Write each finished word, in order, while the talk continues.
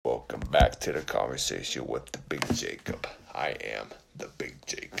back to the conversation with the Big Jacob. I am the Big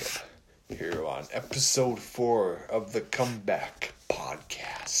Jacob. Here on episode 4 of the Comeback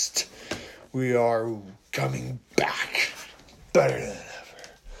Podcast. We are coming back better than ever,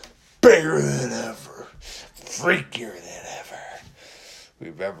 bigger than ever, freakier than ever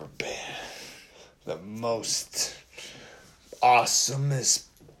we've ever been. The most awesomest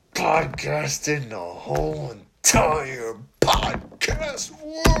podcast in the whole entire podcast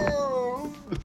world.